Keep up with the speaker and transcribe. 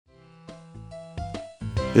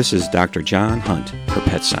This is Dr. John Hunt for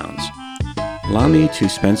Pet Sounds. Allow me to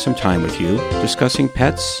spend some time with you discussing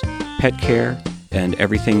pets, pet care, and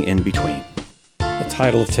everything in between. The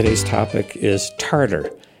title of today's topic is Tartar.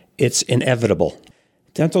 It's inevitable.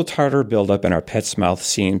 Dental tartar buildup in our pet's mouth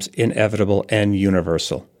seems inevitable and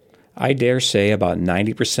universal. I dare say about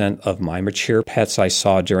 90% of my mature pets I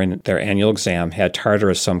saw during their annual exam had tartar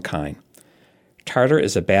of some kind. Tartar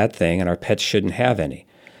is a bad thing and our pets shouldn't have any,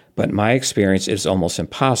 but in my experience it is almost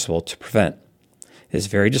impossible to prevent. It is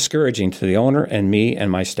very discouraging to the owner and me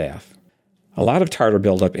and my staff. A lot of tartar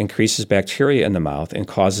buildup increases bacteria in the mouth and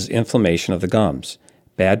causes inflammation of the gums.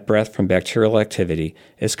 Bad breath from bacterial activity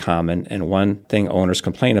is common and one thing owners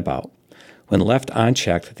complain about. When left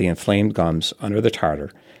unchecked, the inflamed gums under the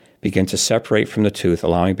tartar begin to separate from the tooth,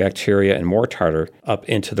 allowing bacteria and more tartar up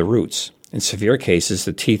into the roots. In severe cases,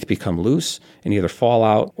 the teeth become loose and either fall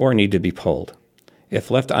out or need to be pulled. If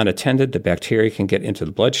left unattended, the bacteria can get into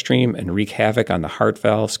the bloodstream and wreak havoc on the heart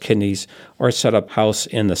valves, kidneys, or set up house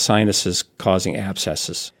in the sinuses, causing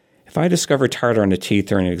abscesses. If I discover tartar on the teeth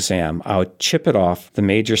during an exam, I would chip it off the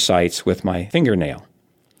major sites with my fingernail.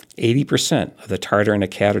 80% of the tartar in a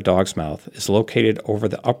cat or dog's mouth is located over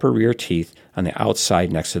the upper rear teeth on the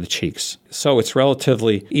outside next to the cheeks, so it's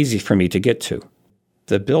relatively easy for me to get to.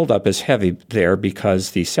 The buildup is heavy there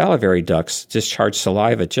because the salivary ducts discharge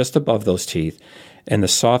saliva just above those teeth, and the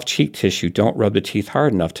soft cheek tissue don't rub the teeth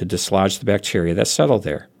hard enough to dislodge the bacteria that settle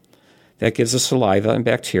there. That gives the saliva and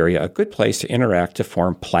bacteria a good place to interact to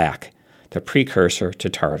form plaque, the precursor to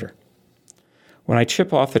tartar. When I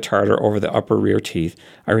chip off the tartar over the upper rear teeth,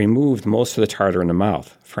 I removed most of the tartar in the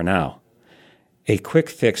mouth, for now. A quick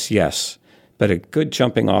fix, yes, but a good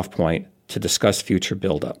jumping-off point to discuss future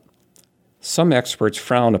buildup. Some experts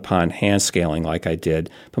frown upon hand scaling like I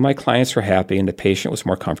did, but my clients were happy and the patient was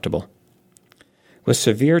more comfortable. With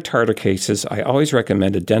severe tartar cases, I always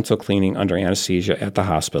recommended dental cleaning under anesthesia at the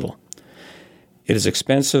hospital. It is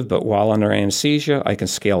expensive, but while under anesthesia, I can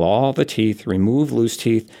scale all the teeth, remove loose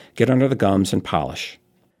teeth, get under the gums, and polish.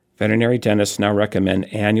 Veterinary dentists now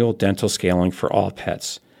recommend annual dental scaling for all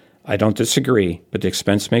pets. I don't disagree, but the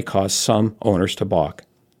expense may cause some owners to balk.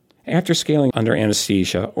 After scaling under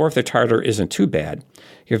anesthesia, or if the tartar isn't too bad,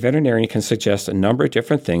 your veterinarian can suggest a number of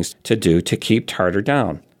different things to do to keep tartar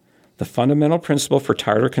down. The fundamental principle for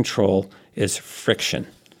tartar control is friction.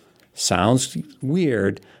 Sounds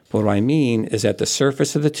weird, but what I mean is that the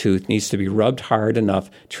surface of the tooth needs to be rubbed hard enough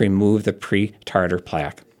to remove the pre-tartar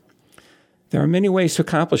plaque. There are many ways to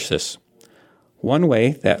accomplish this. One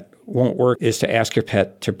way that won't work is to ask your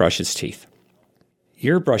pet to brush its teeth.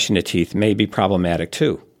 Your brushing the teeth may be problematic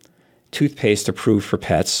too. Toothpaste approved for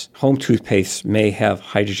pets, home toothpaste may have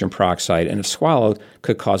hydrogen peroxide and if swallowed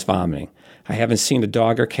could cause vomiting. I haven't seen a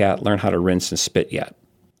dog or cat learn how to rinse and spit yet.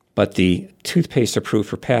 But the toothpaste approved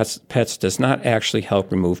for pets does not actually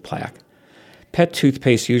help remove plaque. Pet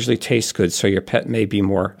toothpaste usually tastes good, so your pet may be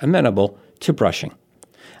more amenable to brushing.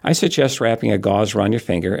 I suggest wrapping a gauze around your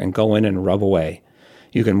finger and go in and rub away.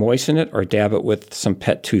 You can moisten it or dab it with some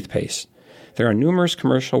pet toothpaste. There are numerous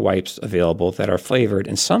commercial wipes available that are flavored,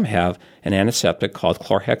 and some have an antiseptic called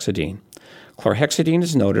chlorhexidine. Chlorhexidine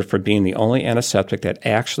is noted for being the only antiseptic that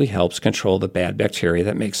actually helps control the bad bacteria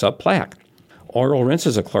that makes up plaque. Oral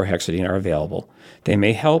rinses of chlorhexidine are available. They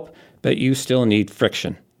may help, but you still need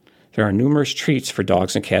friction. There are numerous treats for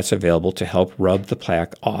dogs and cats available to help rub the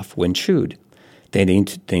plaque off when chewed. They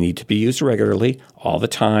need to be used regularly, all the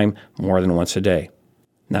time, more than once a day.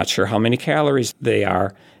 Not sure how many calories they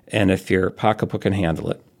are and if your pocketbook can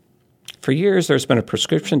handle it. For years, there's been a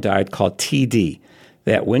prescription diet called TD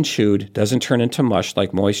that, when chewed, doesn't turn into mush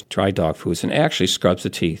like moist, dry dog foods and actually scrubs the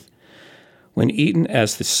teeth. When eaten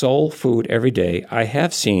as the sole food every day, I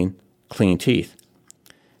have seen clean teeth.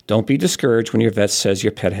 Don't be discouraged when your vet says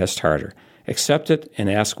your pet has tartar. Accept it and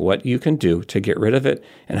ask what you can do to get rid of it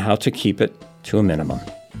and how to keep it to a minimum.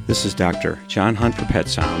 This is Dr. John Hunt for Pet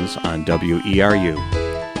Sounds on WERU.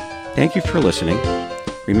 Thank you for listening.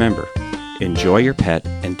 Remember, enjoy your pet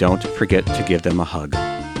and don't forget to give them a hug.